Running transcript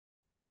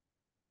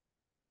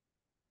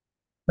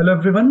Hello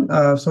everyone.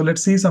 So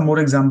let's see some more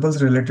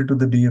examples related to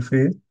the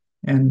DFA.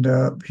 And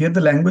here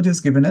the language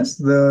is given as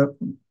the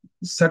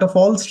set of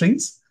all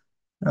strings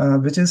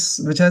which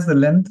has the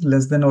length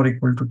less than or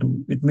equal to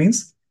 2. It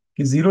means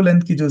कि zero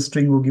length की जो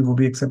string होगी वो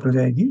भी accept हो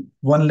जाएगी,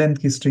 one length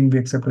की string भी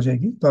एक्सेप्ट हो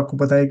जाएगी। तो आपको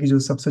पता है कि जो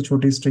सबसे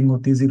छोटी स्ट्रिंग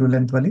होती है जीरो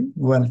लेंथ वाली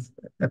वो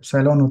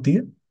एप्सिलॉन होती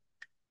है।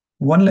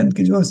 वन लेंथ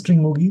की जो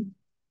स्ट्रिंग होगी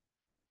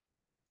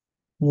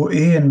वो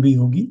ए एंड बी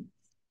होगी।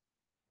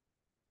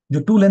 जो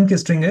टू लेंथ की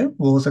स्ट्रिंग है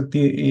वो हो सकती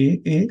है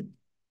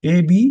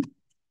ए बी,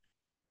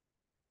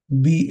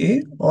 बी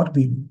ए और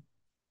B B.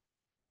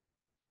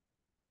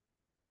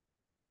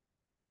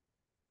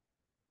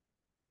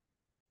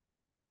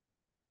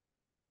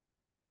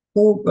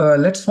 So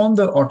let's form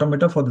the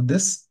automata for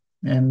this.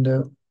 And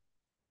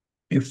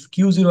if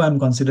Q0 I'm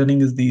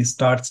considering is the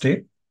start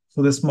state,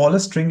 so the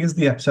smallest string is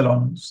the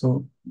epsilon.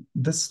 So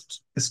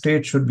this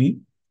state should be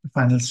the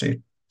final state.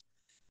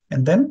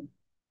 And then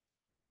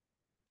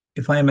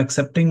if I am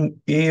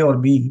accepting A or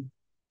B,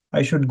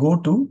 I should go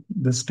to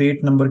the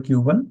state number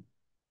Q1,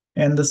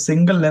 and the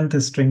single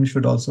length string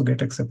should also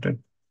get accepted.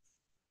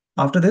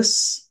 After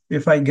this,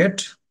 if I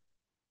get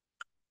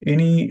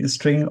any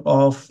string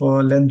of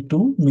length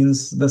 2,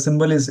 means the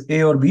symbol is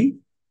A or B,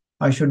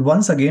 I should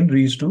once again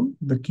reach to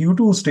the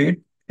Q2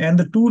 state, and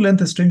the 2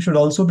 length string should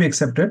also be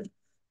accepted.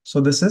 So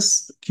this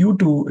is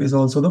Q2 is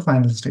also the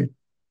final state.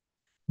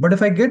 But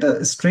if I get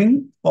a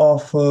string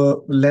of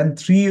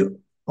length 3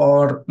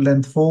 or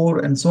length 4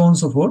 and so on and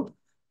so forth,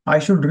 I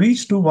should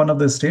reach to one of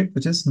the state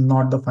which is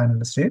not the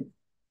final state.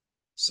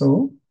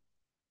 So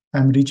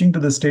I'm reaching to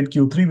the state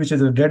Q3, which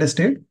is a dead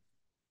state.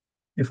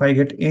 If I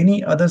get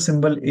any other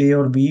symbol A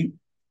or B,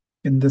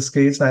 in this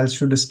case, I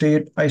should stay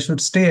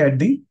at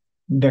the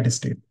dead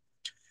state.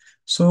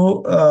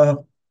 So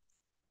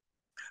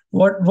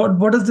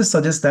what does this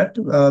suggest? That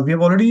we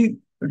have already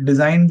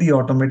designed the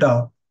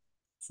automata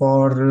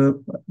for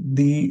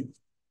the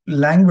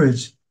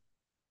language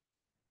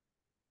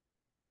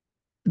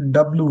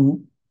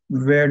W,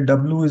 where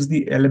W is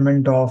the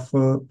element of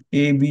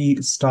A,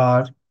 B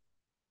star,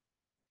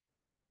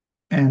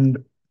 and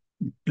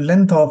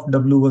length of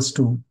W was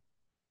 2.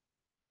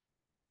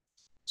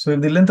 So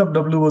if the length of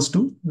W was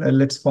 2,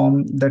 let's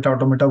form that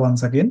automata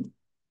once again.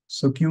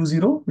 So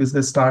Q0 is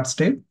the start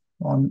state.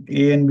 On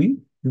A and B,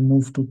 you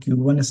move to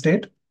Q1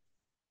 state.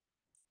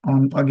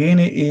 On again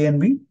A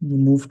and B, you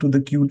move to the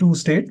Q2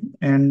 state,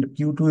 and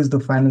Q2 is the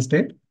final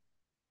state.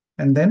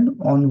 And then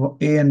on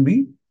A and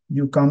B,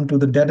 you come to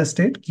the dead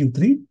state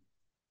Q3.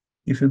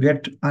 If you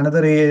get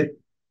another A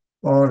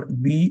or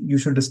B, you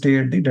should stay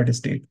at the dead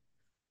state.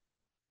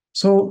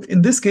 So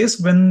in this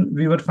case, when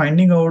we were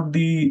finding out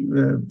the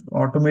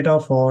automata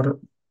for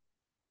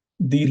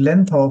the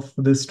length of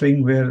the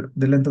string, where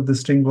the length of the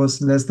string was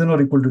less than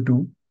or equal to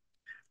 2,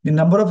 the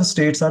number of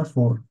states are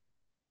 4.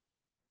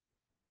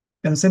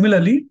 And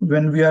similarly,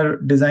 when we are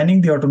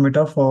designing the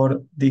automata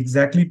for the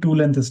exactly 2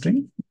 length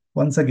string,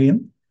 once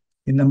again,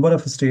 the number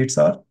of states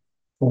are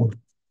 4.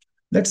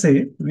 Let's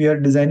say we are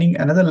designing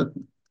another,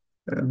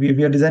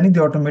 we are designing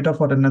the automata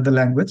for another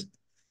language,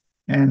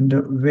 and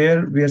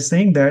where we are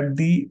saying that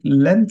the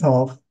length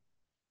of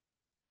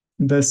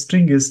the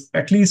string is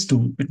at least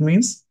 2. It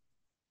means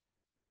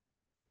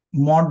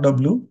mod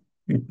W,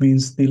 it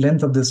means the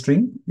length of the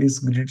string is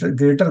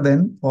greater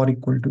than or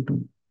equal to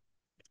 2.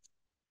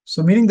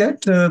 So meaning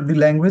that the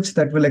language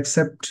that will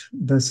accept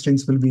the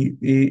strings will be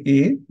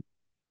AA,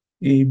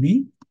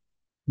 AB,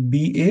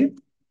 BA,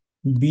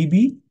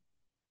 BB,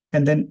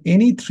 and then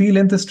any 3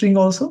 length string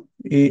also,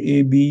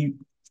 AAB,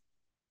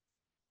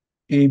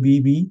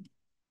 ABB,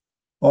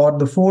 or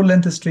the 4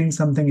 length string,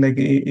 something like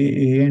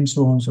AAA, and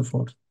so on and so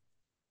forth.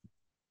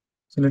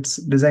 So let's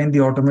design the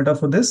automata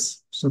for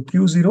this. So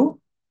Q0,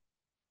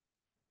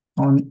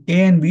 on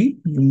A and B,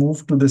 you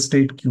move to the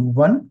state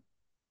Q1.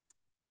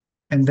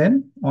 And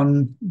then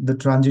on the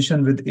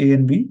transition with A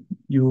and B,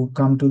 you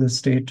come to the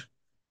state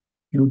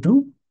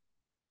Q2.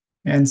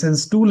 And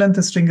since 2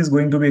 length string is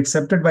going to be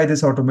accepted by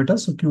this automata,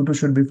 so Q2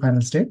 should be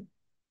final state.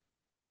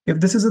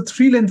 If this is a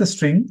 3 length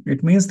string,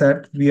 it means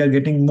that we are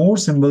getting more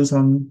symbols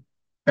on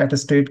at a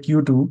state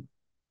Q2,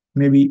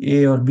 maybe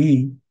A or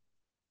B.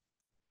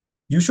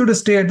 You should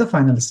stay at the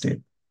final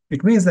state.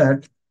 It means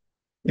that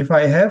if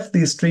I have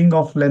the string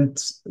of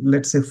lengths,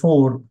 let's say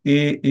 4,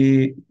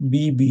 A,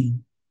 B, B,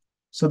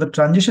 so the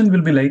transition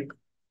will be like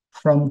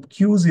from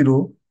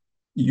Q0,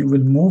 you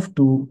will move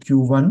to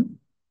Q1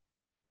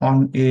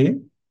 on A.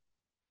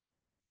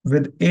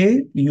 With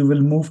A, you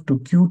will move to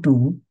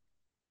Q2.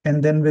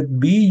 And then with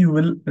B, you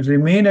will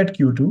remain at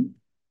Q2.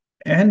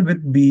 And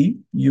with B,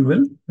 you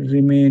will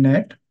remain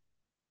at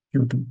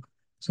Q2.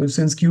 So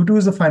since Q2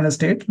 is the final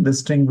state, the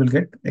string will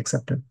get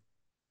accepted.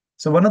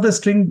 So one of the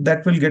string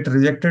that will get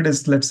rejected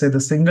is, let's say,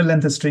 the single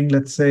length string,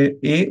 let's say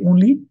A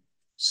only.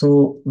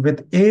 So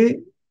with A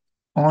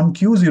on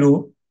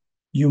Q0,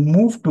 you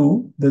move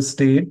to the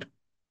state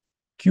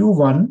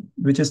Q1,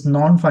 which is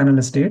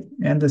non-final state,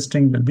 and the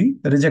string will be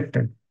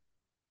rejected.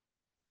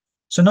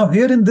 So now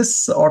here in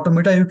this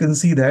automata, you can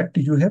see that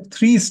you have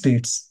 3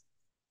 states.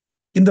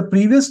 In the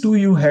previous 2,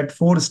 you had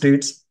 4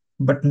 states,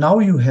 but now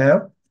you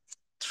have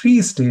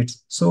three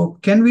states. So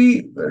can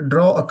we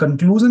draw a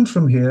conclusion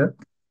from here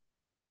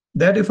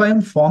that if I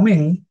am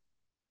forming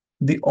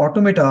the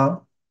automata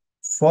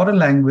for a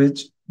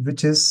language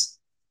which is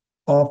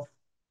of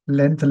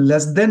length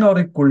less than or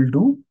equal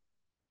to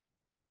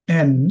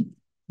n,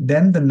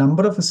 then the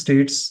number of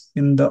states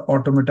in the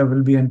automata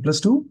will be n plus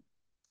 2.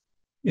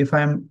 If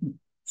I'm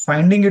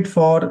finding it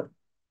for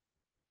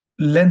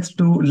length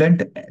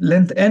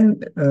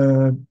n,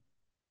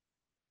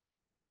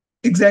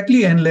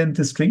 exactly n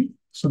length string,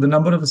 so the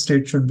number of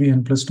states should be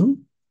n plus 2.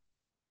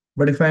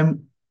 But if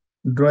I'm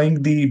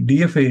drawing the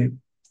DFA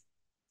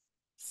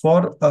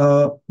for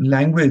a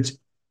language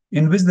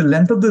in which the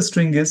length of the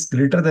string is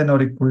greater than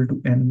or equal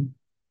to n,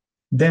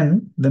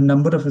 then the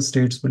number of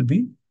states will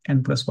be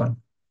n plus 1.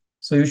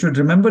 So you should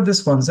remember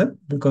this concept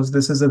because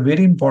this is a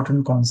very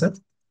important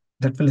concept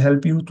that will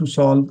help you to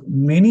solve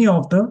many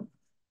of the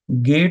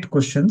gate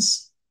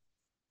questions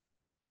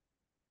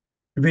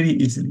very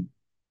easily.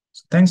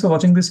 So thanks for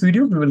watching this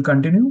video. We will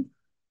continue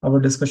our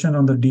discussion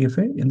on the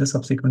DFA in the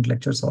subsequent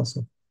lectures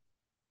also.